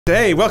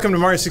Hey, welcome to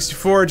Mario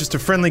 64, just a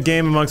friendly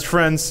game amongst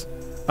friends.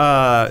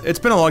 It's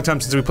been a long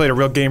time since we played a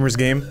real gamers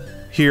game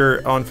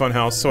here on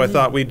Funhaus, so I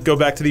thought we'd go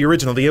back to the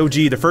original, the OG,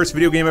 the first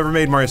video game ever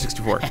made, Mario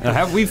 64.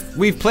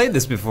 We've played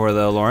this before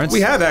though, Lawrence.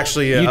 We have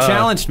actually. You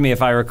challenged me,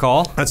 if I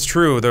recall. That's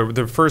true.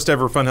 The first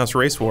ever Funhaus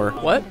race war.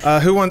 What?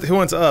 Who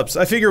wants ups?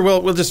 I figure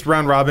we'll just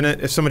round robin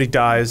it. If somebody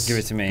dies, Give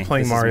it to me.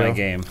 Playing this Mario. is my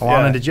game.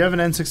 Alana, did you have an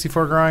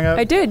N64 growing up?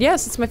 I did,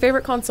 yes. It's my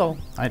favorite console.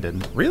 I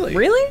didn't. Really?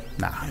 Really?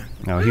 Nah.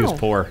 No, he was Wow.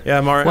 poor. Yeah,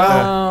 Mario.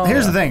 Well,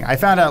 here's the thing. I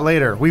found out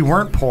later. We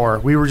weren't poor.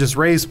 We were just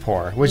raised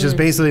poor, which is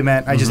basically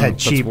meant I just had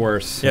cheap. That's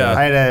worse. Yeah.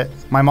 I had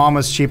my mom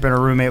was cheap and her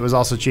roommate was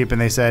also cheap,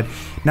 and they said,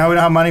 "No, we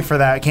don't have money for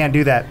that. I can't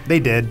do that." They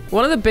did.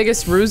 One of the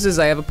biggest ruses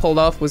I ever pulled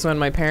off was when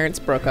my parents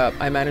broke up.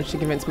 I managed to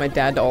convince my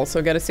dad to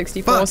also get a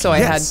 64, Fuck, so I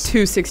had yes.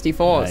 2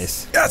 64s.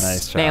 Nice. Yes!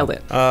 Nice job. Nailed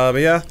it. But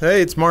yeah,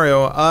 hey, it's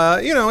Mario.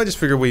 You know, I just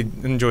figured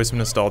we'd enjoy some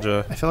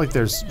nostalgia. I feel like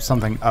there's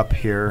something up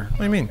here. What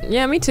do you mean?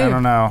 Yeah, me too. I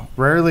don't know.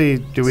 Rarely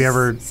do we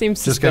ever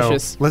Seems just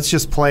suspicious. go, let's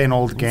just play an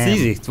old game.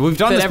 It's easy. We've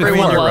done That this before.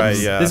 everyone loves.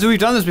 Right, yeah. We've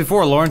done this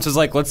before. Lawrence was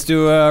like, "Let's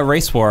do a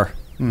race war,"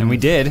 and we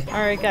did. All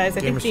right, guys. I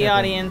think Gamers the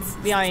champion.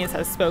 audience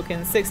has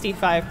spoken.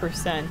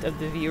 65% of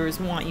the viewers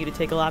want you to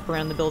take a lap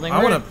around the building.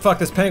 I want to fuck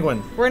this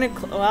penguin. We're gonna.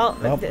 Well,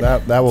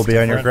 That will be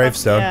on your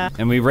gravestone. yeah.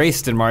 And we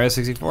raced in Mario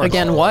 64.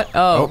 Again, what?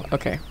 Oh,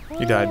 okay.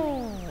 You died.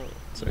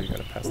 So you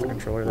gotta pass the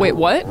controller. Wait,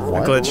 what? A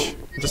glitch.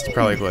 Just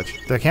probably a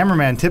glitch. The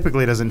cameraman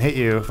typically doesn't hit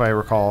you, if I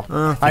recall.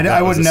 I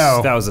That was wouldn't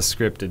know. That was a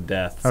scripted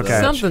death. so-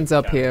 Okay. Something's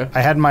up here. I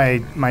had my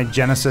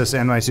Genesis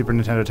and my Super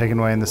Nintendo taken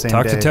away in the same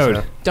Talk day. to Toad.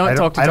 so Don't I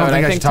talk to I don't Toad.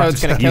 think I I think should talk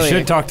Toad's to gonna Toad. You kill you.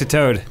 should talk to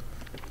Toad.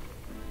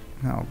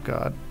 Oh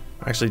God.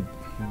 I actually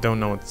don't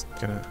know what's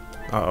gonna.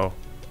 Uh-oh.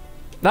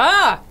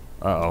 Ah!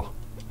 Uh-oh.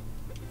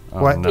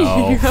 Oh, What?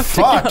 no.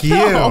 Fuck you.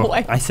 Oh,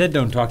 I said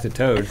don't talk to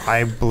Toad.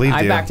 I believed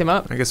I you. backed him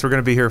up. I guess we're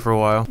gonna be here for a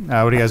while.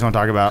 What do you guys want to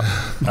talk about?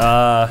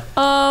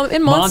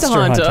 In Monster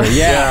Hunter.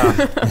 Yeah.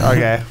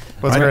 Okay.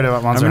 Let's hear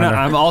about Monster Hunter.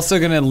 I'm also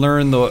gonna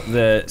learn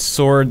the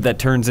sword that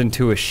turns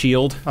into a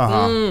shield.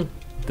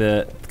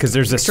 Because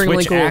there's a Extremely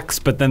switch cool. axe,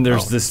 but then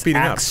there's Oh, this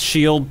speeding up. axe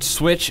shield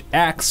switch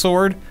axe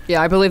sword.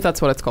 Yeah, I believe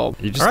that's what it's called.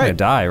 You're just All gonna right.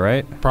 die,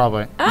 right?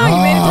 Probably. Oh, you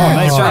made it through.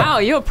 nice job. Wow,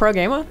 you a pro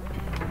gamer?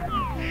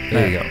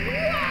 There you go.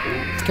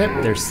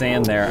 Okay. There's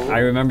sand there. I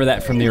remember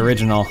that from the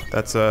original.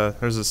 That's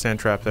there's a sand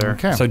trap there.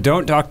 Okay. So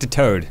don't talk to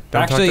Toad.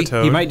 Don't talk Actually, to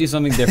Toad. he might do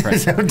something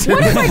different. What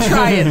if I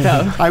try it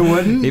though? I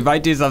wouldn't. He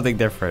might do something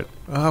different.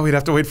 Oh, we'd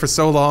have to wait for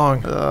so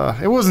long.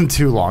 It wasn't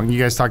too long. You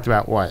guys talked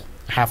about what?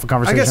 Half a I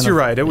conversation. guess you're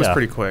right. It was Yeah.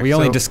 pretty quick. We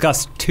only so-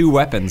 discussed 2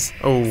 weapons.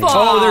 Oh,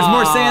 Oh, there's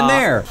more sand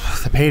there.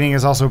 The painting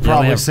is also only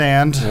probably have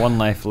sand. 1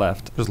 life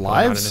left. There's not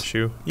an lives.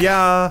 issue.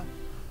 Yeah.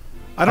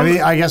 I I don't.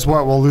 mean, I guess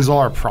what? We'll lose all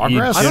our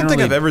progress. I don't think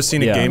generally- I've ever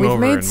seen a yeah. game We've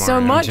over made in so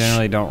Mario. much.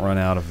 Generally don't run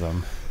out of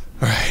them.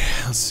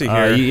 Let's see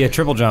here. Yeah,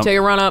 triple jump. Take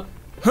a run up,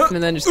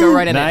 and then just go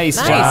right in Nice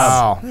it. job.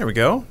 Wow. There we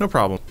go. No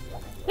problem.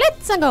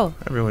 Let's go.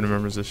 Everyone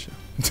remembers this shit.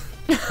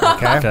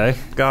 Okay. Okay.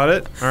 Got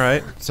it. All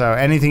right. So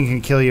anything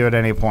can kill you at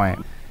any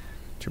point.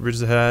 2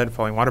 bridges ahead.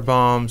 Falling water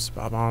bombs.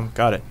 Bob bomb.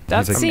 Got it. That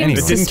He's like, seems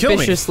anyone. It didn't kill me,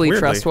 suspiciously weirdly.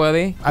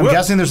 trustworthy. I'm Whoop.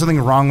 guessing there's something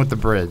wrong with the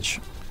bridge.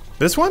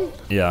 This one?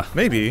 Yeah.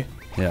 Maybe.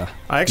 Yeah.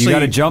 I actually. You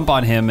gotta jump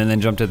on him and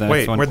then jump to the Wait,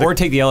 next one. where'd the- Or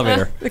take the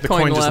elevator. The The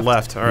coin just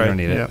left. All You right. don't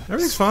need it. Yeah.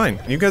 Everything's fine.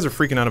 You guys are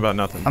freaking out about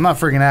nothing. I'm not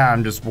freaking out.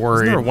 I'm just Isn't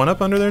worried. there a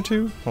 1-up under there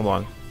too? Hold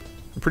on.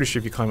 I'm pretty sure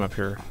if you climb up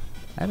here.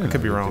 I don't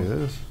could be know how to wrong. do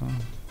this.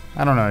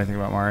 I don't know anything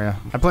about Mario.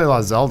 I play a lot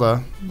of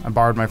Zelda. I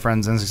borrowed my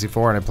friend's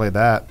N64 and I played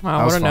that. Wow,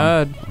 that was what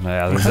a fun. nerd.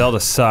 Yeah, the Zelda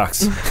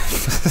sucks.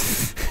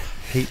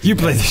 Hate You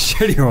play the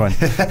shitty one.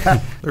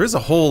 There is a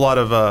whole lot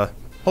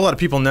of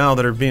people now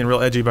that are being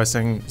real edgy by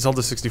saying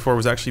Zelda 64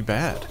 was actually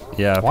bad.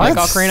 Yeah. What? Like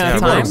Ocarina Yeah,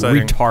 of we're Time.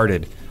 excited.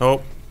 Retarded.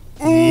 Oh.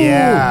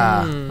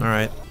 Yeah. All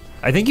right.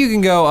 I think you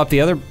can go up the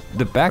Climb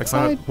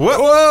backside. up. Whoa!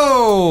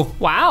 Whoa!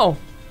 Wow.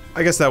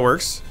 I guess that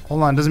works.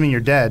 Hold on. Doesn't mean you're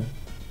dead.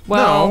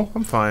 Well, No,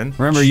 I'm fine.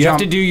 Remember, you have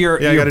to Jump. do your,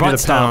 Yeah, I your gotta do butt the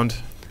stomp.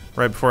 pound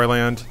right before I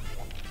land.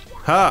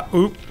 Ha!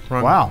 Oop!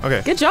 Wrong. Wow.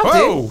 Okay. good job,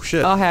 Whoa! dude.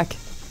 Shit. Oh heck.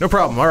 No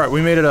problem. All right,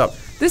 we made it up.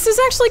 This is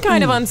actually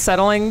kind of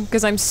unsettling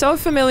because I'm so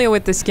familiar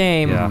with this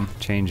game. Yeah,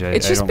 change it.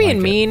 It's just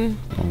being mean.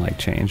 I don't like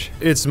change.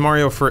 It's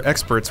Mario for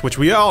experts, which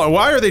we all.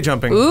 Why are they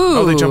jumping? Ooh.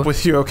 Oh, they jump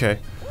with you. Okay.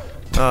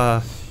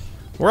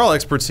 We're all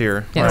experts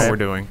here. Yes. That's what we're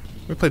doing.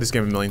 We played this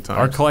game a million times.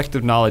 Our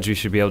collective knowledge, we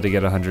should be able to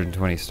get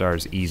 120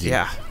 stars easy.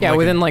 Yeah. Yeah, Like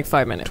within like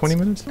 5 minutes. 20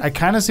 minutes. I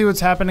kind of see what's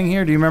happening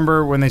here. Do you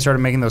remember when they started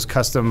making those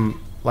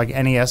custom like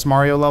NES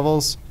Mario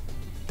levels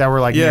that were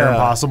like near Yeah.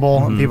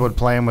 impossible and people would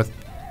play them with?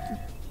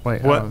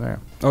 Wait, What? oh, there.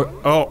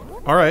 Oh,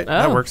 all right.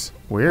 That Oh. works.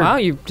 Weird. Wow,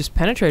 you just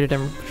penetrated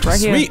him right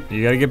here. Sweet.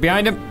 You gotta get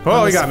behind him. Oh, On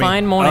he this got me.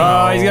 fine morning.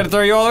 Oh, he's gotta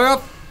throw you all the way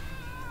up.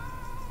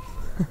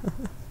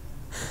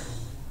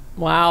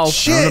 Wow.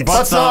 Shit.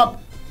 What's up?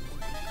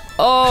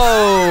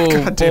 Oh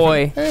God damn it.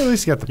 boy. Hey, at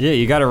least you got the. Yeah,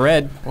 you got a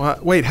red.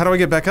 What? Wait, how do I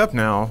get back up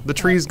now? The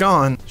tree's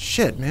gone.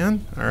 Shit,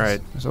 man. All right.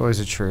 There's always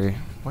a tree.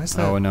 Why is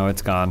that? Oh no,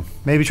 it's gone.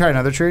 Maybe try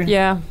another tree.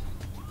 Yeah.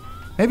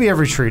 Maybe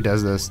every tree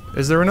does this.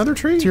 Is there another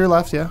tree? To your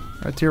left, yeah.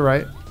 Right to your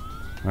right.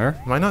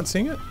 Where? Am I not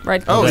seeing it?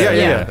 Right. Oh, There, yeah,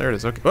 yeah, yeah. yeah. There it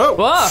is. Okay. Whoa!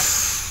 Whoa.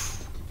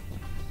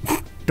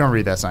 Don't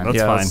read that sign. That's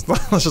yeah, fine.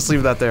 Let's just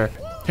leave that there.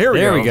 Here we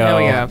There go. we go. There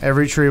we go.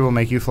 Every tree will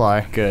make you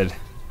fly. Good.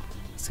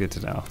 It's good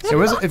to know. It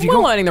was if you I'm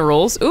go aligning the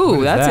rules. Ooh,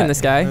 is that's that? in the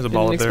sky. There's a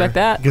ball Didn't up there. expect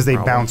that. because they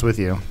Oh. bounce with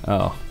you.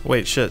 Oh.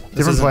 Wait, shit. This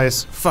Different isn't-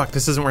 place. Fuck,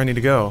 this isn't where I need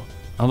to go.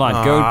 Hold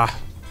on. Go. Ah.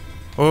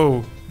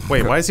 Oh,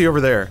 wait, why is he over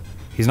there?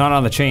 He's not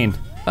on the chain.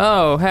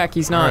 Oh, heck,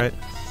 he's not. All right.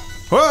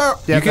 Whoa!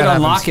 Yeah, You could that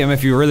unlock happens. him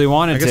if you really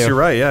wanted I guess to. you're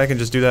right. Yeah, I can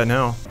just do that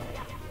now.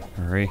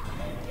 Hurry.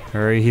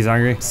 Hurry. He's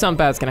hungry. Something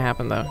bad's gonna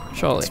happen though,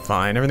 surely. It's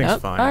fine. Everything's Oh,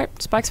 fine. all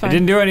right, Spike's He fine.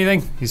 didn't do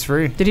anything. He's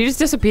free. Did he just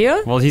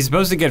disappear? Well, he's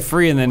supposed to get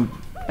free and then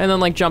And then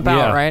like jump Yeah.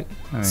 out, right?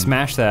 I mean,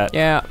 smash that.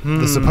 Yeah.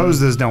 The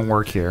supposes don't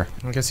work here,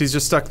 I guess he's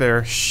just stuck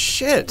there.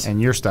 Shit.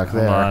 and you're stuck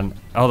Hold there. on.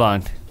 Hold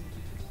on.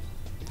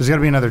 There's got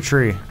to be another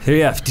tree. Here,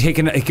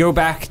 yeah. Go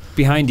back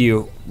behind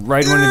you.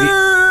 Right one of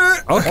the.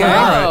 Okay.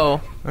 Oh.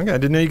 Okay, I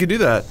didn't know you could do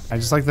that. I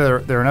just like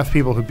that there are enough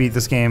people who beat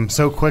this game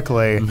so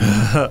quickly, and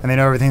they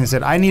know everything. They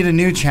said, "I need a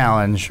new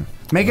challenge.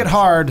 Make it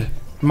hard,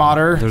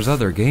 modder." There's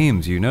other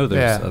games. You know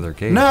there's Yeah. other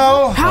games.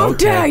 No. How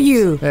Okay. dare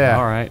you? Yeah.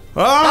 All right.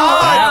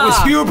 Ah! That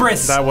was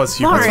hubris. That was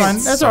huge. That's fine.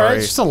 That's all right. Sorry.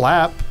 It's just a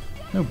lap.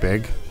 No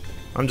big.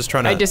 I'm just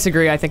trying to. I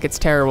disagree. I think it's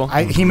terrible.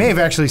 He may have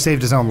actually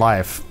saved his own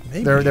life.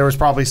 Maybe. There was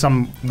probably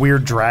some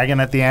weird dragon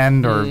at the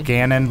end or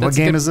Ganon. What That's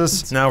game good. is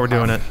this? Now we're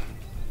doing it.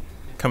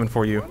 Coming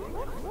for you.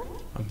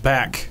 I'm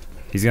back.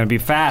 He's gonna be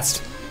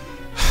fast.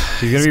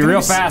 He's gonna be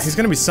real fast. He's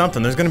gonna be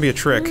something. There's gonna be a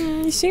trick.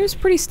 He seems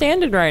pretty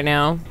standard right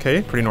now.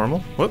 Okay, pretty normal.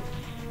 Whoop.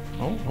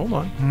 Oh, hold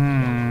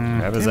on.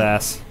 Grab his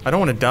ass. I don't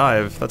want to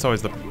dive. That's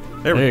always the.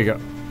 There we There you go.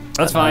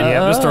 That's fine.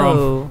 Yeah, just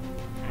throw him.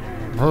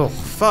 Oh,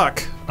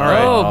 Fuck. All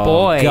right. Oh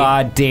boy.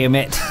 God damn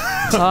it.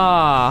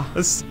 Ah.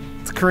 This,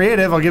 it's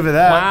creative. I'll give it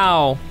that.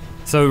 Wow.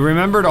 So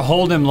remember to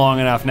hold him long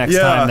enough next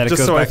yeah, time that it just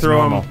goes so I back to throw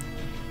normal. him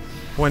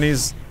when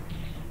he's.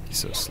 He's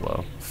so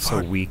slow.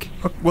 So weak.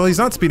 Well, he's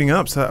not speeding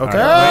up. So okay.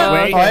 Ah,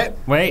 Wait. wait.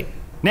 Wait.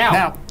 Now.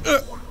 Now,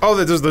 Oh,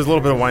 there's a little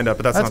bit of wind up,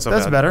 but that's, not that's so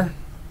that's bad. better.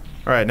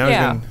 All right, now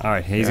Yeah. he's gonna, All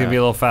right. He's Yeah. gonna be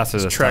a little faster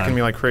this tracking time.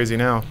 me like crazy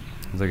now.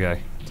 It's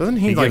okay. Doesn't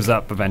he, He like? gives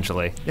up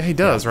eventually. Yeah, he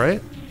does,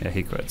 right? Yeah,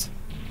 he quits.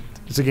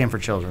 It's a game for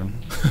children.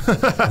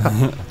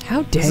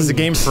 How dare This is a you.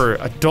 game for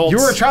adults. You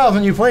were a child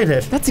when you played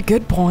it. That's a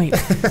good point.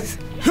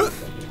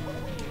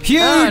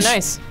 Huge. Ah,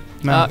 nice.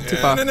 No. Too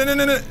far.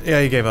 No.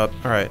 Yeah, he gave up.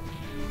 All right.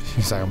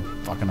 He's like,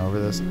 I'm fucking over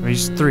this. I mean,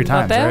 just 3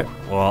 times, that?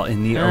 right? Well,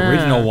 in the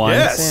original one,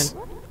 Yes.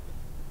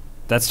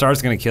 that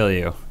star's gonna kill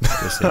you.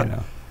 Just so you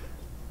know.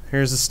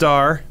 Here's a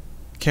star.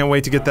 Can't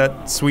wait to get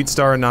that sweet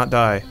star and not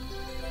die.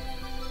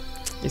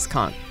 This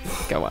can't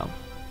go well.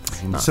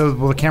 So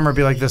will the camera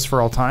be like this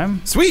for all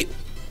time? Sweet.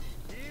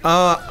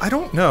 I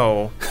don't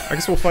know. I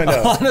guess we'll find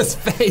out. On his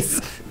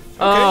face.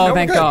 Oh, no, we're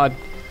thank good. God.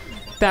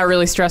 That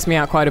really stressed me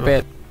out quite a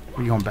bit.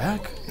 Are you going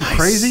back? You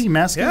crazy? You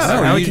masochist?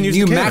 Yeah. now we can use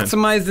you the cannon.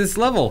 maximize this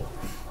level.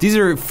 These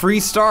are free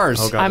stars.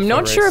 Oh, God, I'm the not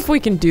foot sure race. if we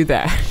can do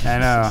that. I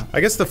know. I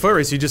guess the foot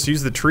race, you just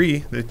use the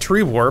tree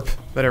warp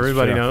that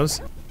everybody true.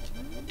 knows.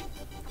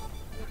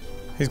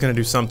 He's gonna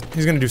do some.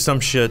 He's gonna do some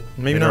shit.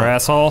 Maybe Your not.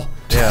 asshole.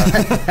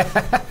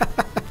 Yeah.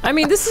 I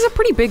mean, this is a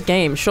pretty big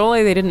game.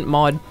 Surely they didn't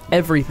mod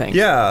everything.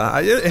 Yeah.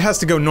 It has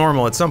to go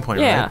normal at some point,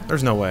 Yeah. right?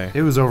 There's no way.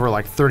 It was over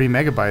like 30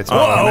 megabytes when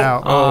it came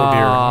out. Oh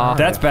dear.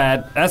 That's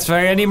bad. That's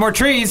fair. I need more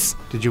trees.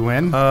 Did you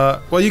win?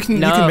 Well, you can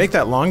No. make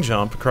that long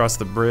jump across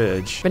the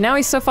bridge. But now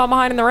he's so far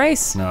behind in the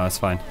race. No, that's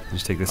fine.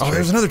 Just take this Oh, tree.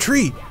 there's another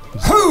tree.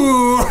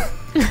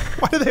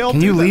 Why do they all Can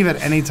do you that? leave at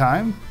any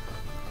time?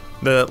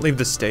 Leave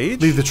the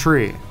stage? Leave the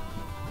tree.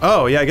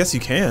 Oh, yeah, I guess you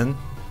can.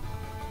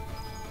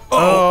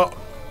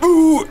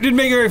 Ooh, didn't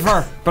make it very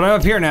far, but I'm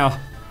up here now.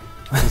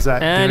 Does that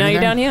do And now you're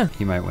anything? down here.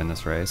 He might win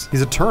this race.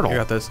 He's a turtle. You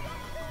got this.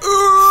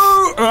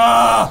 Ooh,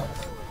 ah,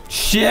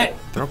 shit.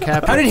 Throw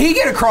cap. How did he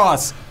get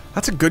across?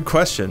 That's a good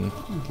question.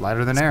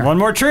 Lighter than air. One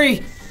more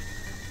tree.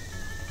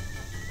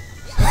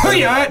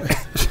 Yeah.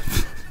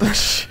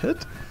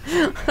 Shit.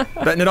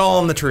 Betting it all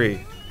on the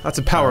tree. That's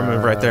a power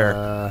move right there.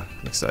 Uh,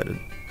 I'm excited.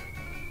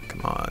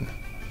 Come on.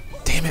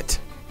 Damn it.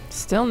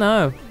 Still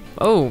no.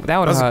 Oh, that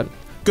would have That was- hurt.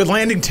 Good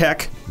landing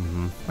tech.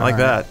 I like Alright.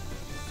 that.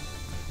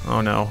 Oh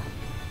no.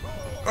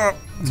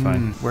 It's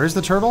fine. Where's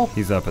the turtle?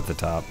 He's up at the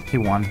top. He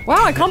won.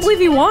 Wow, I can't believe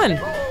he won.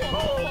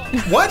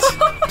 What?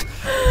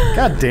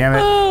 God damn it.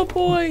 Oh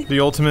boy. The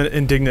ultimate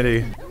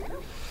indignity.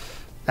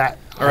 That,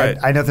 All right.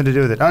 I had nothing to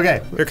do with it.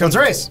 Okay. Here comes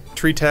Let's race.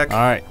 Tree tech. All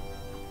right.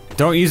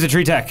 Don't use the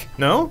tree tech.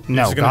 No? No,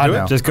 You're just gonna God, do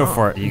no. it? Just go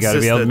for it. You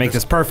gotta be able to make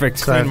this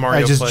perfect. Clean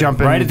Mario I just play.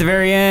 jump in. Right at the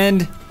very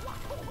end.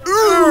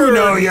 Ooh,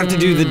 no, you have to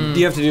do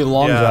the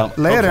long Yeah. jump.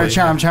 Later, Hopefully.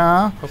 Chomp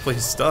Chomp. Hopefully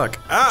he's stuck.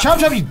 Ah! Chomp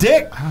Chomp, you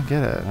dick! I don't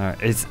get it. All right,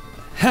 it's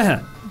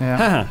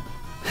Yeah.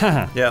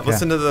 Yeah,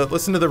 listen to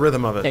the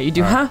rhythm of it. Yeah, you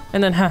do huh,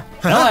 and then huh.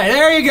 All right,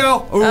 there you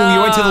go. Ooh, you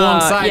went to the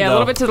long side Yeah, though. a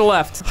little bit to the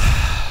left.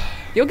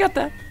 You'll get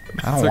that.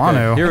 I don't want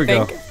to. Here we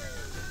go. think.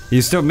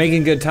 You're still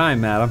making good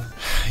time, madam.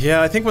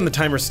 Yeah, I think when the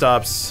timer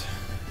stops,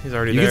 he's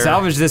already You there. can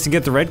salvage this and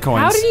get the red coins.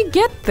 How did he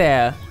get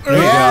there?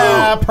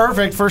 Yeah,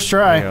 perfect. First There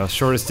try. you go.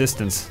 Shortest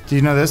distance. Do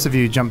you know this? If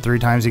you jump 3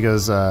 times, he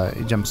goes.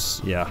 He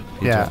jumps. Yeah.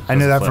 he Yeah, just I knew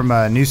does a that flip.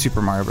 from New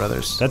Super Mario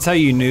Brothers. That's how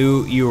you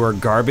knew you were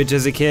garbage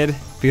as a kid.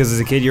 Because as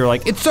a kid, you were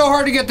like, it's so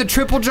hard to get the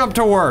triple jump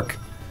to work.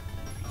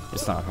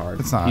 It's not hard.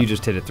 It's not. You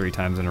just hit it 3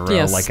 times in a row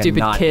Yeah, like a stupid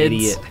not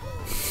kids.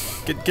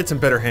 idiot. Get some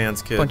better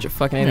hands, kid. Bunch of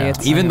fucking Yeah.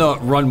 idiots. Even though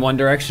run one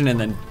direction and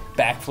then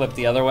backflip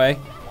the other way,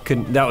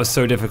 that was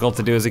so difficult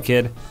to do as a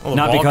kid. Oh,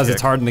 Not ball because kick.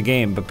 it's hard in the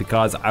game, but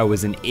because I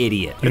was an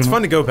idiot. It's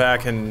fun to go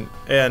back and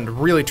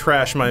really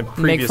trash my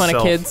previous fun of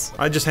self. kids.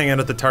 I just hang out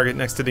at the Target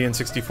next to the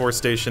N64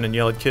 station and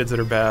yell at kids that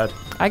are bad.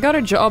 I got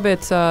a job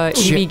at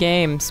EB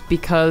Games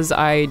because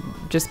I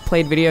just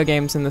played video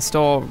games in the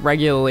store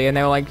regularly, and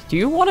they were like, "Do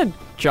you want a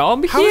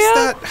job How here?" is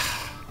that?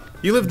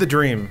 You lived the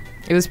dream.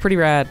 It was pretty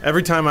rad.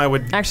 Every time I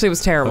would, Actually, it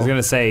was I terrible. was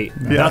gonna say,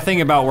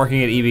 nothing about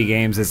working at EB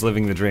Games is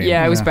living the dream.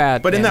 Yeah, it was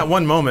bad. but in yeah. that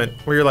one moment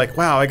where you're like,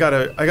 "Wow, I got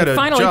a it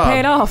finally job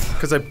paid off.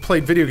 because I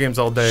played video games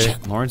all day."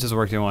 Lawrence has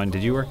worked in one.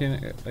 Did you work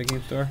in a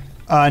game store?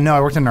 No,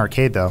 I worked in an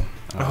arcade though.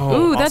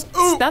 Ooh,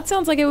 awesome. that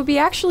sounds like it would be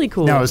actually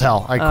cool. No, it was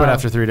hell. I quit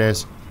after 3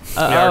 days.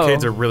 The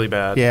arcades are really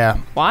bad. Yeah.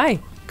 Why?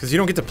 Because you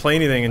don't get to play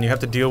anything and you have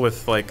to deal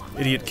with like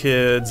idiot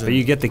kids. But And,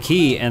 you get the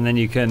key, and then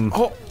you can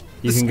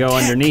this go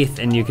kick. underneath,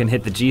 and you can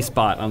hit the G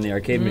spot on the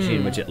arcade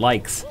machine, which it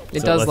likes. It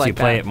so does lets like you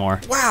play that. it more.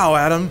 Wow,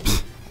 Adam,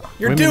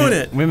 you're Women doing in-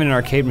 it. Women in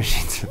arcade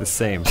machines are the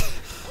same.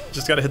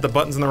 Just got to hit the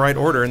buttons in the right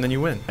order and then you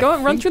win. Go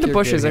and run through the you're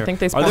bushes. good I here. think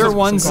they Are spawn there some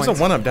ones- There's coins.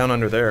 a 1-up down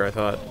under there. I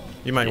thought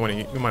you might want to.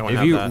 You might want to If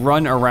have you that.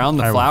 run around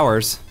the I will.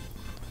 flowers,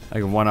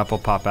 like a 1-up will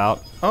pop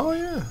out. Oh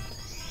yeah.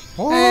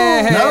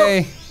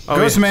 Hey, Oh,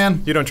 Ghost yeah.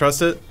 Man. You don't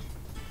trust it?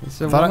 it's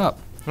a Thought I- 1-up.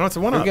 No, it's a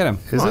Go 1-up. get him.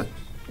 Is it?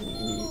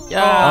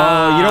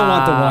 Oh, you don't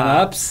want the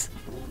 1-ups.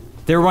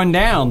 They're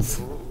 1-downs.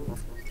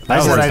 I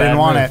was said a I didn't bad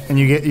want move. it, and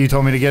you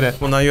told me to get it.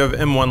 Well, now you have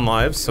M1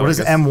 lives. So What I is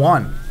guess-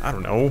 M1? I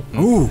don't know.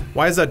 Ooh.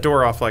 Why is that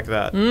door off like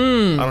that?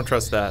 I don't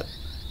trust that.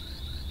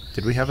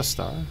 Did we have a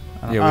star?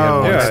 Yeah, we have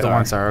oh, one it's the star.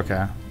 1 star.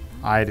 Okay.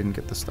 I didn't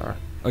get the star.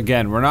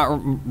 Again, we're not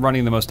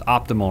running the most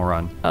optimal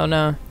run. Oh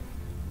no.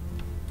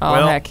 Oh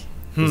Well, heck.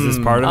 Is this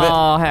part of it?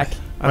 Oh heck.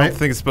 I don't Wait.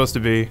 think it's supposed to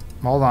be.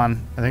 Hold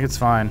on. I think it's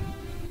fine.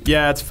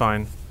 Yeah, it's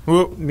fine.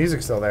 Whoop.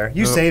 Music's still there.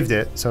 You Oh. saved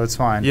it, so it's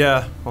fine.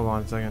 Yeah. Hold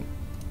on a second.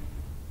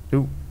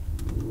 Ooh.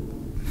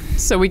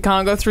 So we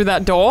can't go through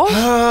that door?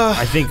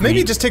 I think Maybe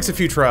we, it just takes a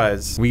few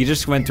tries. we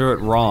just went through it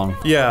wrong.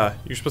 Yeah,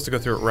 you're supposed to go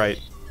through it right.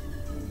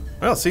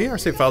 Well, see, our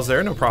save file's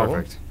there, no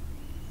problem. Perfect.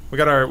 We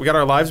got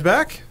our lives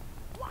back.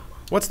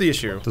 What's the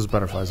issue? Those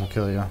butterflies will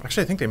kill you.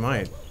 Actually, I think they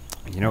might.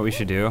 You know what we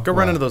should do? Go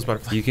run into those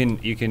butterflies.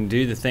 You can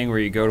do the thing where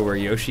you go to where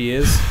Yoshi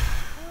is.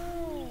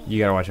 You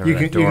gotta watch over You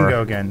that can, you door. can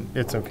go again.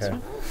 It's okay.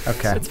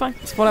 Okay. It's fine.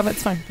 It's whatever.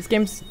 It's fine. This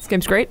game's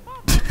great.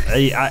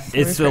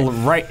 It's the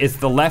right. It's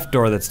the left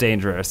door that's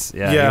dangerous.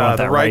 Yeah. you Yeah, want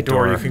the that right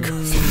door you can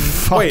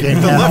go. Wait,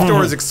 if the left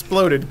door is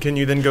exploded, can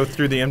you then go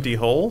through the empty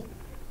hole?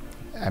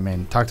 I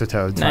mean, talk to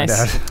Toad. Nice. My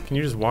dad. Can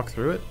you just walk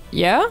through it?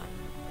 Yeah?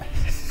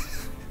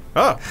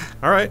 Oh,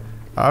 all right.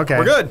 Okay.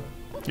 We're good.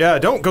 Yeah,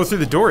 don't go through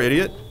the door,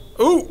 idiot.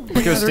 Ooh,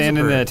 Go stand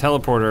in the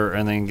teleporter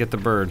and then get the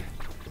bird.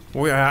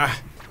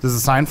 Does the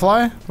sign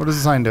fly? What is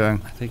the sign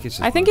doing? I think it's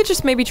just. I think it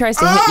just maybe tries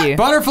to hit you.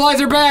 Butterflies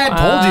are bad.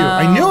 Told you.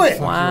 I knew it.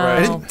 Wow.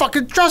 I didn't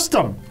fucking trust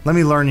him. Let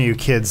me learn you,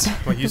 kids.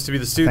 What used to be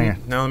the student,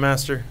 Thing. now the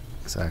master.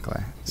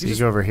 Exactly. So You you just-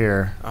 go over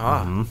here.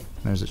 Ah,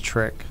 There's a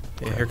trick.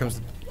 yeah, here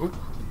comes. Ooh.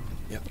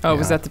 Oh,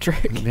 was Yeah. that the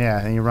trick? Yeah,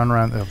 and you run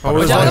around. Oh,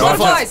 there's Watch out,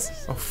 butterflies.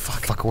 butterflies! Oh,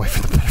 fuck. Fuck away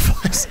from the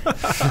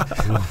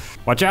butterflies.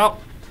 Watch out.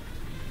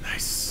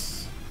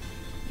 Nice.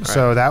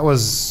 So that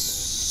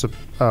was.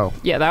 Oh.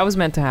 Yeah, that was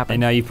meant to And happen.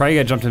 now you probably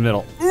got jumped in the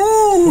middle.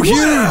 Ooh,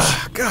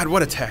 huge! God,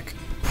 what a tech.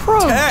 Pro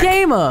Tech.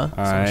 gamer! All much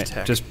right.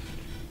 tech. Just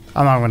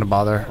I'm not going to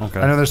bother. Okay.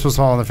 I know they're supposed to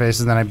fall on their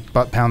faces, then I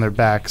butt pound their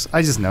backs.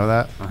 I just know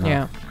that.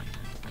 Yeah.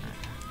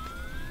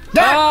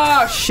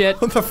 Oh, shit.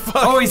 What the fuck?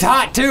 Oh, he's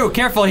hot too.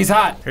 Careful, he's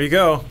hot. Here you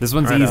go. This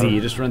one's All right, easy. Adam.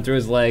 You just run through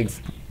his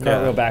legs.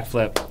 Cartwheel,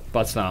 backflip,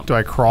 butt stomp. Do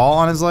I crawl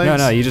on his legs?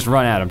 No, you just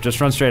run at him. Just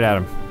run straight at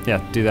him.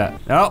 Yeah, do that.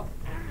 Oh,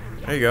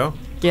 There you go.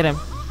 Get him.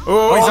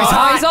 Oh, he's Oh,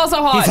 hot. he's also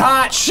hot. He's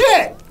hot.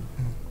 Shit!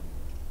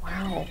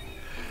 Wow.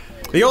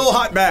 the old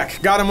hot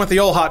back. Got him with the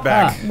old hot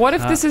back. What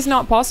if this is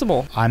not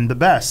possible? I'm the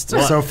best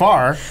so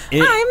far.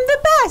 It- I'm the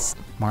best!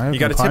 Mario You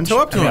got to can punch?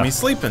 tiptoe up to him. Yeah. He's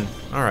sleeping.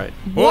 All right.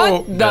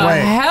 What the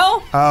Wait.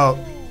 hell? Oh,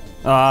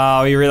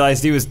 Oh, he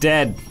realized he was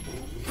dead.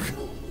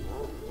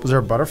 was there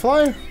a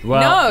butterfly?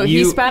 Well, No,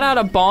 he spat out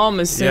a bomb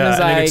as soon Yeah, as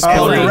and it I exploded.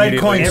 killed Oh, the him. red immediately.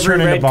 coins Every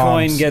turn into red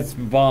bombs. coin gets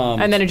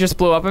bombed. And then it just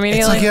blew up It's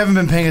immediately? like you haven't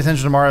been paying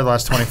attention to Mario the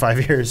last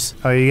 25 years.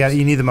 Oh,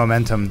 you need the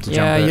momentum to Yeah,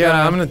 jump it. you-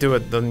 Yeah, I'm gonna do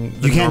it the You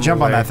normal can't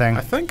jump on way. that thing.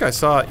 I think I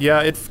saw it. Yeah,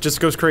 it just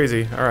goes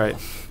crazy. All right.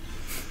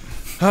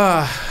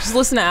 Just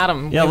listen to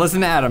Adam. yeah, listen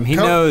to Adam. He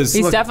knows.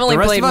 He's definitely the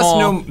rest played of us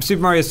more. know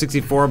Super Mario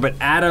 64, but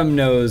Adam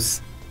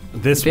knows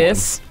this one.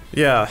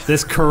 Yeah.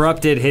 This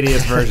corrupted,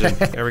 hideous version.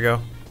 There we go.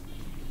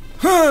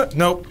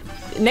 Nope.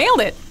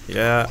 Nailed it.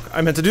 Yeah,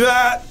 I meant to do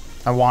that.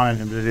 I wanted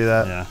him to do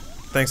that. Yeah.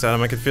 Thanks,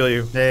 Adam. I could feel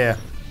you. Yeah.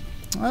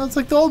 Well, it's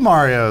like the old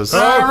Marios.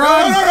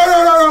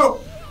 No!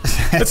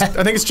 I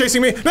think it's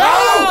chasing me.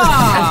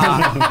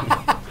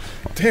 No!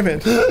 Damn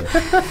it.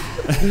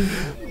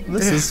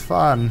 This is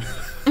fun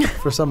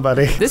for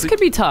somebody. This could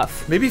be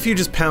tough. Maybe if you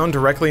just pound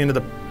directly into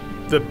the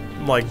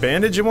like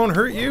bandage, it won't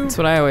hurt you. That's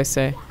what I always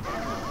say.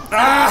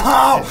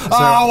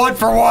 Oh, 1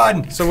 for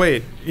 1. So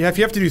wait, yeah, if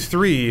you have to do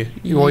 3,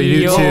 Well, you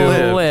do You'll too.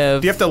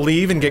 live. do you have to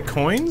leave and get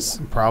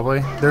coins? Probably.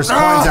 There's coins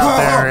out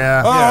there,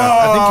 yeah. Yeah,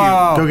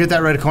 I think Go get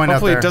that red coin you. out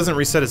Hopefully there. it doesn't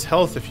reset his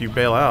health if you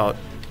bail out.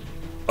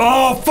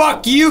 Oh,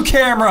 fuck you,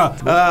 camera.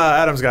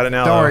 Adam's got it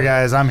now. Don't though. worry,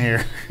 guys. I'm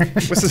here.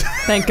 What's this?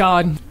 Thank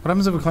God. What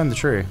happens if we climb the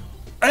tree?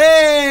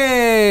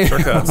 Hey!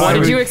 Shortcuts. What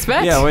did Maybe- you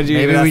expect? Yeah, what did you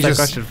Maybe ask we that just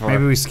question for?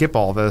 maybe we skip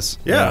all this.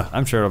 Yeah.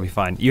 I'm sure it'll be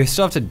fine. You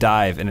still have to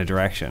dive in a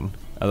direction,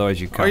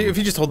 otherwise you Or come. if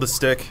you just hold the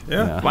stick.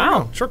 Yeah. Yeah.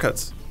 Wow.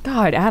 Shortcuts.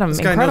 God, Adam, guy knows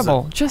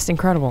incredible. Just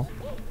incredible.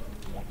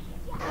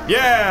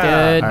 Yeah.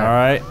 Good. All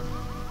right.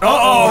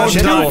 Oh,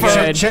 shit, double.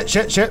 Good.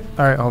 shit.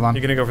 All right, hold on.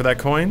 You gonna go for that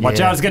coin? Watch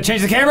Yeah. out! It's gonna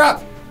change the camera.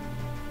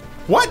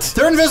 What?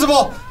 They're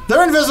invisible.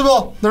 They're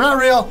invisible. They're not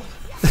real.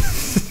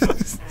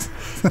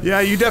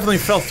 Yeah, you definitely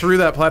fell through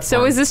that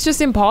platform. So is this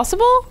just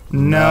impossible?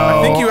 No.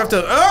 I think you have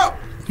to. Oh!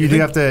 You do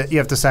have to. You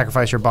have to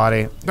sacrifice your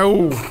body.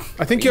 No.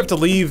 I think you have to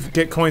leave,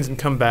 get coins, and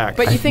come back.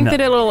 But you think No.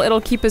 that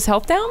it'll keep his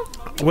health down?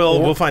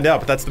 Well, we'll find out.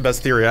 But that's the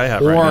best theory I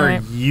have right Or now.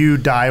 Right. you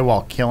die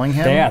while killing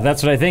him. Yeah,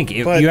 that's what I think.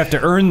 You But have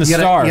to earn the You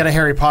gotta, star. you gotta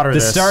Harry Potter the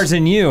this. star's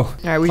in you. All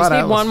right, we just Flat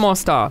need Atlas. one more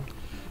star.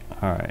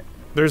 All right.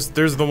 There's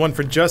the one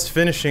for just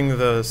finishing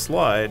the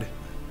slide.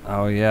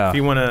 Oh yeah. If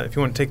you wanna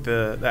take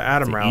the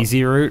Adam route.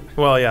 Easy route.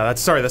 Well, yeah.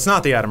 That's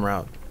not the Adam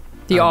route.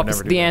 The I would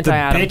opposite, never do the that. The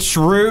anti-Adam. bitch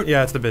route.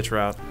 Yeah, it's the bitch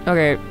route.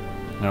 Okay,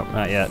 Nope,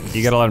 not yet.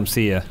 You gotta let him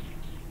see you.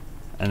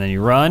 And then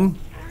you run,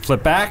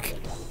 flip back.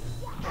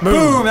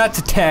 Boom! That's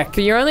a tech.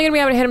 but you're only gonna be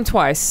able to hit him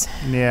twice.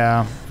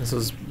 Yeah. This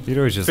is You'd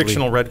always just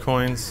fictional red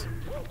coins.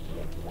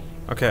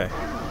 Okay.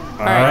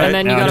 All right, and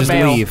then you now gotta just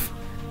bail. leave.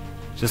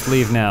 Just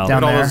leave now.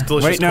 Down Look at all there. those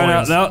delicious Wait, no,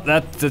 coins. no.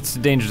 That's the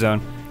danger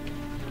zone.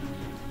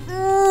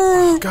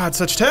 God,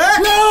 such tech!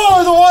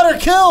 No, the water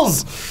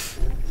kills.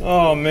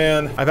 Oh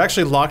man. I've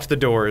actually locked the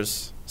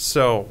doors,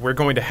 so we're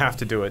going to have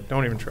to do it.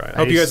 Don't even try it.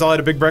 Hope you Nice. guys all had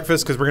a big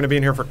breakfast because we're gonna be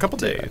in here for a couple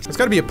days. There's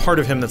got to be a part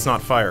of him that's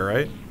not fire,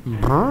 right?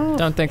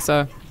 Don't think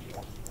so.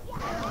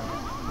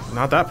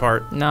 Not that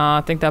part. Nah,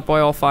 I think that boy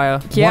will fire.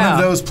 Yeah. One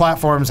of those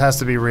platforms has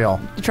to be real.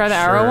 You try the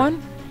arrow Sure.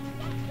 one?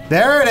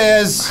 There it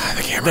is.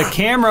 The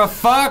camera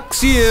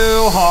fucks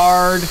you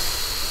hard.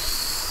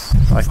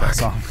 I like that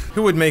song.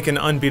 Who would make an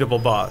unbeatable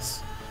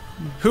boss?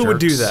 Who would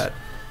do Jerks. that?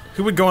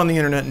 Who would go on the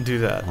internet and do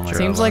that? Oh my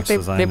Seems God, like they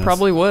let's design this.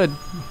 probably would.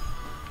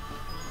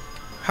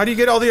 How do you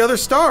get all the other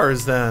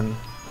stars then?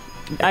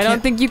 I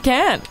don't think you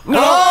can. No!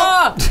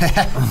 Ah!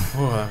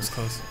 Oh, that was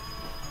close.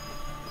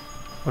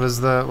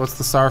 What's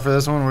the star for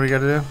this one? What do you got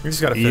to do? You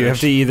just gotta finish. You have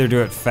to either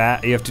do it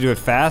fast. You have to do it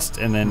fast,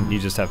 and then you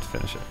just have to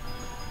finish it.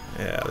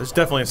 Yeah, there's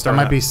definitely a star. That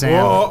might now. be sand.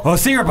 Whoa. Oh,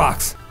 singer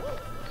box.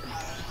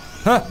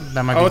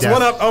 That might Oh, be it's death.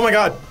 one up. Oh my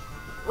god.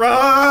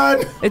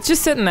 Run! It's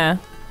just sitting there.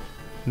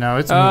 No,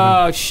 it's moving.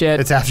 Oh shit.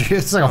 It's after.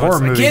 It's like a horror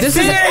it's like- movie. Can't This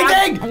see is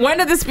anything! when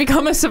did this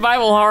become a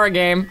survival horror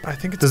game? I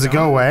think it's Does it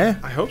go away?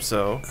 I hope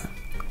so.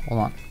 Hold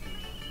on.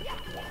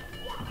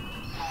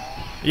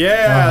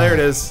 Yeah, there it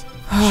is.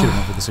 Shoot him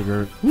up with a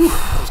cigarette.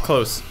 That was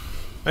close.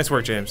 Nice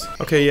work, James.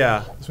 Okay,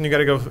 yeah. This one you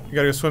gotta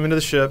go swim into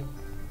the ship.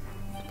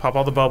 Pop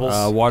all the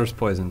bubbles. Water's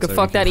poison. Go so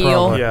fuck you that can-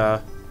 eel.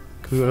 Yeah.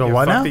 What Yeah,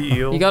 now? fuck the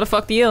eel. You gotta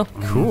fuck the eel.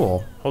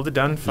 Cool. Hold it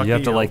down. Fuck You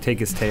have the to eel. like take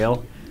his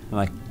tail and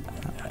like.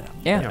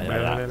 Yeah.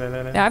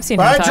 Yeah, I've seen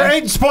All right,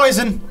 hentai. it's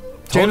poison.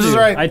 James is you.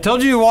 right. I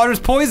told you water's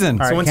poison.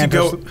 All right, once can't you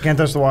go- touch, can't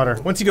touch the water.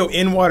 Once you go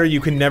in water,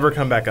 you can never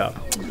come back up.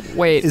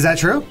 Wait. Is that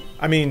true?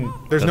 I mean,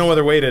 there's no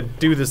other way to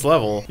do this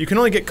level. You can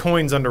only get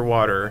coins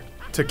underwater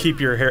to keep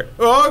your hair.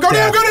 Oh, go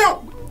down, go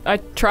down! I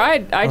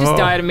tried. I just Oh.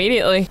 died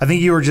immediately. I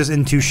think you were just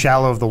in too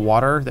shallow of the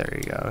water. There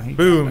you go.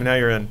 Boom, now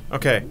you're in.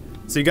 Okay.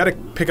 So you gotta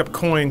pick up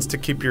coins to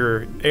keep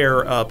your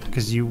air up.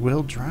 Because you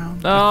will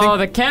drown. Oh,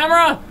 the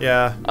camera!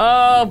 Yeah.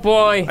 Oh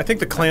boy. I think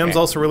the clams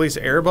also release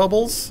air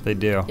bubbles. They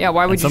do. Yeah,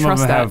 why would And you some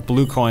trust of them that? have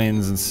blue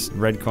coins and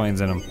red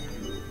coins in them.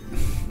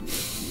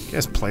 You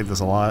guys played this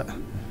a lot.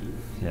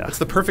 Yeah. It's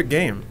the perfect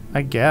game.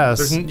 I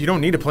guess. You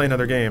don't need to play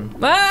another game.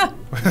 Ah!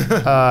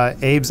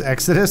 Abe's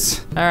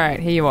Exodus. All right,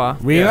 here you are.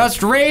 We Yeah.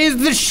 must raise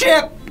the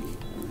ship.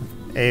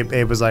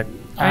 Abe was like,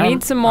 I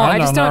need some more. I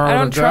just don't. I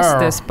don't trust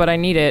this, but I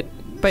need it.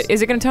 But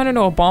is it gonna turn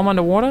into a bomb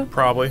underwater?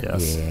 Probably.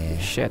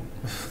 Yes. Shit.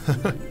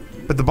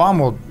 But the bomb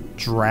will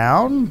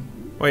drown?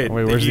 Wait,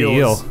 Wait, where's the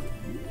eel?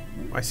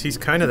 I see he's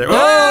kind of there.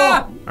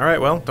 Ah! All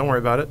right, well, don't worry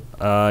about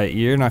it.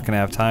 You're not gonna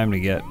have time to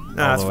get all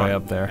that's the way fine.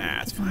 up there.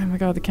 Nah, it's Oh fine. my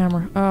god, the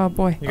camera. Oh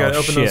boy. You gotta Oh,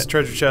 open those shit.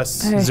 treasure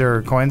chests. Hey. Is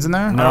there coins in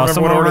there? don't No, remember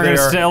someone what order over they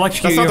there are.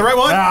 electrocute That's not you. the right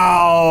one?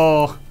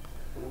 No.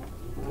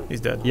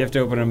 He's dead. You have to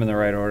open them in the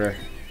right order.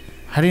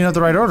 How do you know what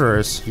the right order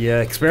is? Yeah,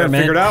 Gotta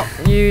experiment. figure it out.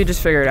 You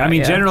just figured it out. I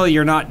mean, yeah. generally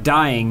you're not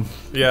dying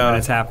when Yeah.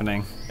 it's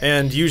happening.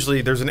 And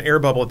usually there's an air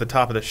bubble at the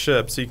top of the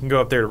ship, so you can go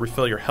up there to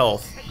refill your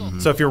health.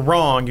 So if you're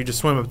wrong, you just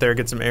swim up there,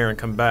 get some air, and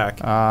come back.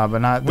 But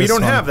not We this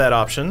don't one. have that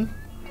option.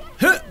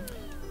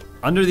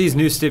 Under these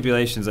new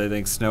stipulations, I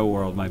think Snow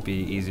World might be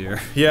easier.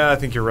 Yeah, I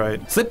think you're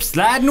right. Slip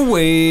sliding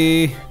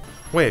away.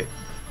 Wait.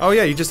 Oh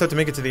yeah, you just have to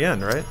make it to the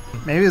end, right?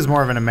 Maybe it's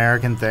more of an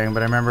American thing,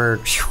 but I remember.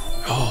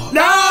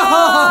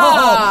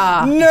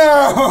 Ah!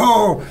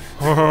 No!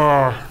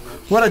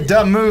 What a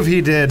dumb move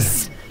he did.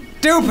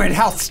 stupid!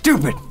 How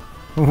stupid!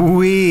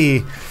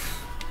 Wee.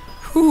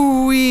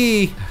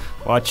 Hoo-wee.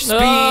 Watch speed.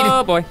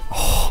 Oh boy.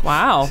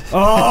 Wow.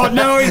 Oh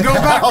no, he's going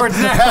backwards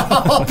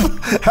now.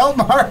 Help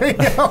Mario.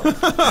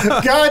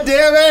 God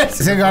damn it.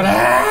 He's going,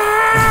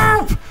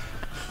 help.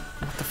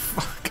 What the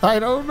fuck? I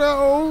don't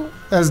know.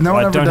 Has no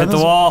one ever Don't done hit the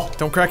this? wall.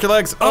 Don't crack your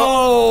legs.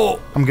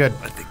 Oh! I'm good.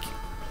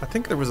 I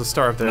think there was a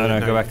star up there. No,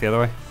 go back the other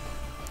way.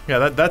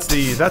 Yeah, that's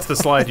the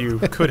slide you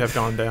could have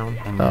gone down.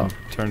 And then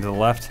turn to the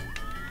left.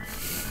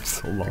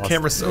 So lost.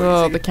 Camera's so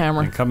Oh, easy. the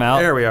camera. And come out.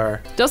 There we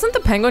are. Doesn't the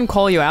penguin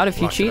call you out if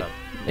you Locked it cheat? up.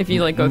 If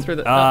you like go through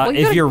the. if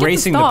gotta you're get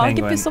racing the star,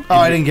 penguin. Give yourself, Oh,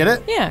 I didn't get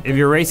it? yeah. If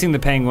you're racing the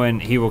penguin,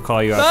 he will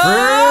call you out.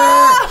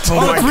 Ah!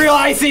 Oh, it's real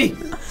icy!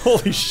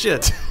 Holy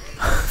shit.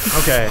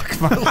 Okay.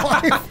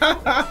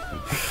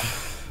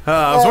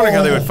 I was wondering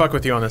how they would fuck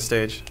with you on this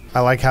stage. I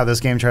like how this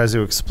game tries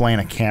to explain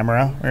a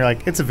camera. You're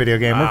like, it's a video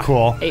game, we're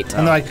cool. 8.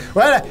 And they're like,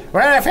 where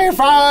the few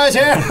falls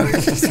here?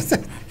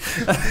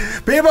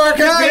 People are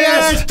coming. You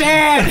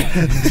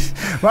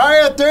understand?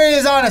 Mario 3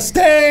 is on a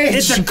stage.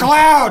 It's a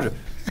cloud!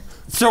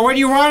 So when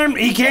you want him,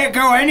 he can't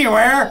go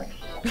anywhere.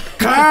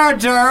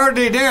 Clouds are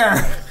already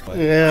there.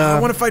 Yeah. I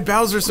want to fight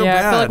Bowser so Yeah,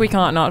 bad. I feel like we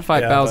can't not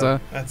fight Yeah,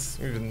 Bowser. but That's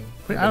even.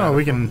 I don't know.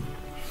 We can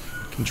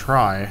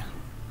try.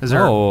 Is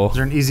there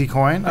an easy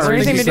coin? Is there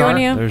anything to do in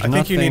here? There's I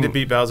think you need to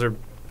beat Bowser.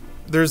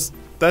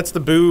 That's the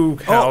Boo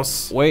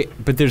house. Wait,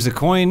 but there's a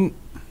coin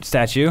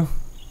statue.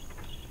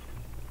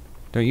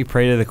 Don't you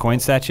pray to the coin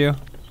statue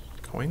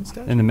Coin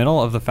statue? in the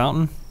middle of the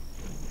fountain?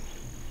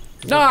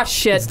 Oh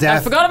shit! It's I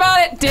death. forgot about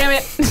it. Damn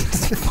it!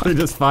 I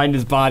just find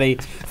his body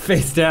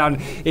face down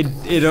in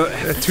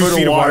a 2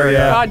 feet of water,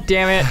 yeah. God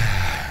damn it!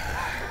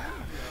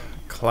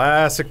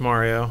 Classic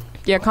Mario.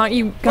 Yeah, can't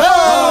you?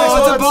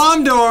 Oh, it's a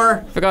bomb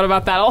door! Forgot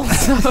about that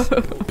also.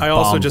 I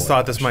also Bomb just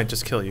thought this might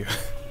just kill you.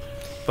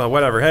 But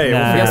whatever, hey. Nah.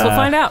 we'll I figure guess it we'll out.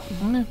 find out.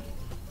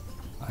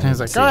 And he's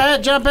like, go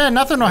ahead, jump in.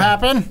 Nothing will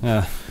happen.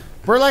 Yeah.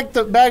 We're like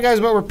the bad guys,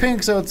 but we're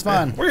pink, so it's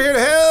fun. We're here to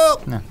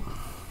help. Yeah.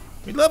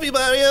 We love you,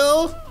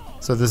 Mario.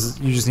 So this is,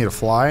 you just need to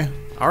fly.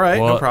 All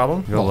right, Well, no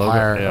problem. Go a little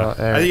higher. bit,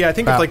 yeah. Yeah, I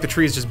think if About- like the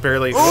trees just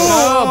barely.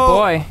 Oh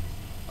boy!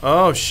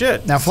 Oh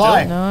shit. Now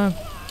fly. No.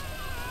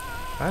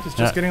 That is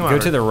just getting Go louder.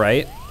 to the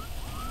right.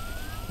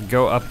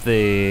 Go up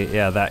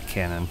that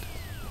cannon.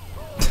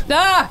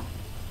 Ah!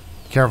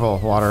 Careful,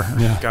 water.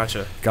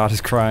 Gotcha. God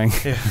is crying.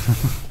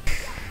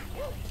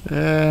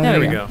 There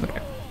we go.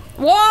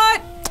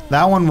 What?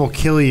 That one will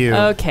kill you.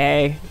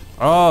 Okay.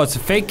 Oh, it's a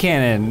fake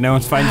cannon. No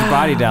one's finding your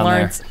body down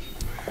Lawrence. there.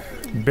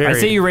 I Buried.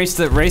 say you race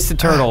the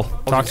turtle.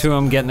 Talk to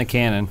him, get in the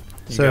cannon. You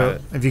got So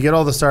it. if you get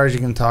all the stars, you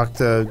can talk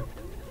to.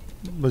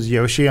 Was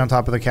Yoshi on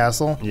top of the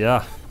castle?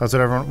 Yeah. That's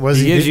what everyone was.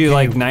 He gives you can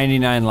like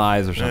 99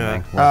 lives or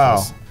something. Yeah.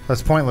 Worthless. Oh,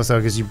 that's pointless though,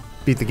 because you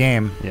beat the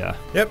game. Yeah.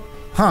 Yep.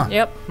 Huh.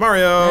 Yep.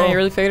 Mario. Yeah, you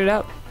really figured it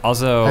out.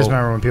 Also, I just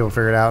remember when people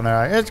figured it out and they're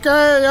like, "It's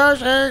great,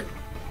 Yoshi."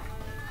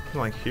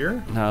 Like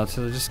here? no,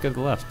 so just go to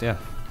the left. Yeah.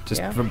 Just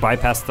Yeah.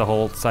 bypass the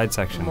whole side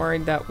section. I'm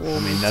worried that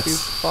will mean, be too that's-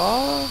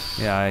 far.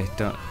 Yeah, I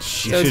don't.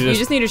 So you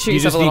just need to shoot You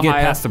yourself just a need to little get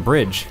higher. past the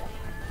bridge.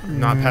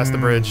 Not past the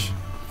bridge.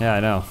 Yeah, I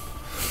know.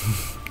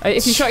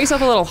 If you shot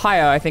yourself a little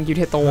higher, I think you'd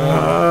hit the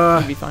wall.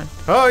 You'd be fine.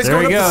 Oh, he's There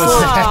going he up goes.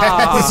 the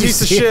Ah,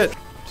 piece of shit.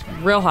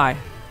 real high.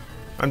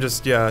 I'm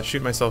just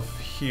shooting myself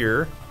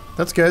here.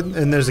 That's good.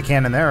 And there's a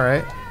cannon there,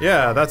 right?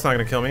 Yeah, that's not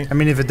gonna kill me. I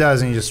mean, if it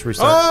does, then you just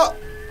restart. Oh!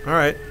 All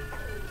right.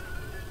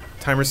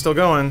 Timer's still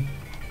going.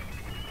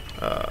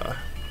 You have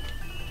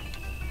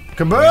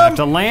Kaboom!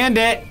 to land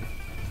it.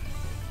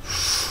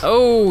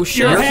 Oh shit!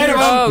 You're ahead of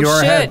him. Oh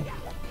You're shit!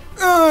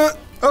 ahead.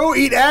 Oh,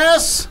 eat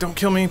ass! Don't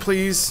kill me,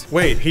 please.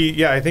 Wait,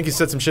 I think he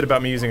said some shit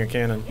about me using a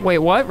cannon. Wait,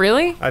 what?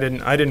 Really? I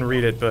didn't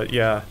read it, but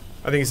yeah.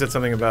 I think he said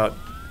something about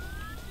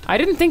I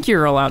didn't think you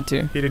were allowed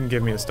to. he didn't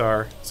give me a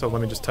star, so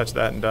let me just touch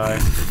that and die.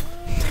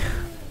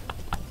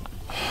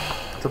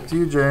 It's up to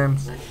you,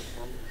 James.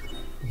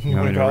 You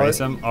want me to call race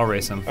it? him? I'll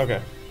race him.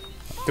 Okay.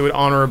 Do it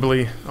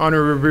honorably.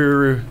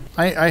 Honorably.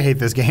 I hate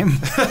this game.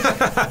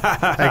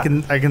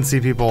 I can see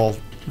people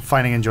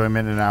finding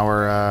enjoyment in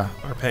our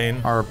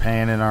Pain.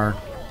 pain and our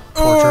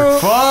torture.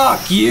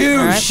 Fuck you,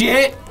 All right.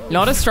 shit.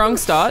 Not a strong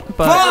start,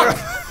 but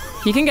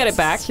he can get it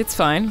back. It's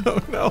fine. Oh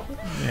no.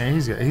 Yeah,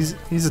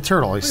 he's a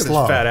turtle. He's Look at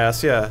slow. this fat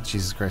ass, yeah.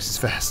 Jesus Christ, he's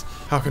fast.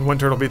 How can one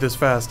turtle be this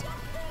fast?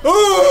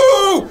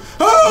 Oh!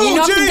 Oh, You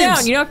knocked James! him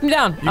down. You knocked him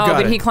down. You oh, got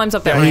but it. he climbs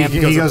up that Yeah, ramp. He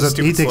up goes the up-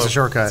 stupid he takes a slope,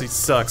 shortcut. 'cause He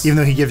sucks. Even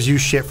though he gives you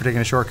shit for taking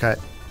a shortcut.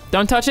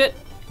 Don't touch it.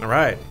 All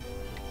right.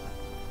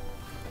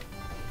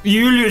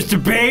 You lose the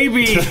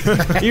baby.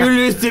 You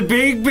lose the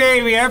big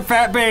baby. I'm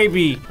fat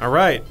baby. All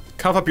right.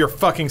 Cough up your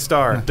fucking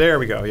star. There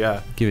we go.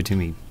 Yeah. Give it to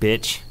me,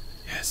 bitch.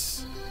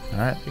 Yes. All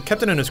right. He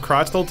kept it in his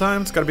crotch the whole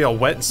time. It's got to be all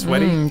wet and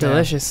sweaty.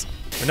 Delicious.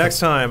 The next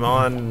time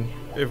on,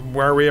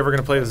 where are we ever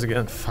gonna play this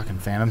again? Fucking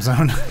Phantom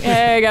Zone.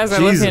 Hey guys, I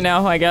live Jesus. here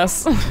now. I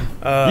guess. You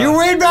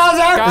win, Bowser.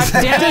 God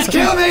damn it!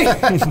 Kill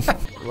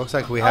me. Looks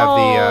like we have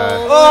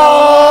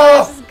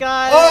Oh,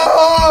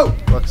 God.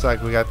 the looks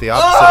like we got the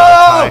opposite of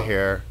a tie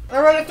here.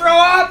 I'm gonna throw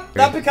up!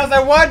 Not because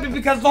I won, but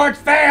because Lawrence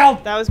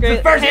failed! That was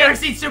great. First, you ever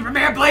seen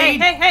Superman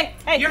bleed? Hey!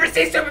 You ever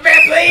seen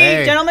Superman bleed?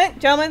 Hey.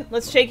 Gentlemen,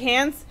 let's shake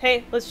hands.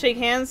 Hey, let's shake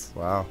hands.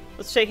 Wow.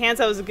 Let's shake hands.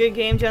 That was a good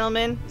game,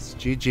 gentlemen. It's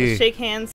Let's GG. shake hands.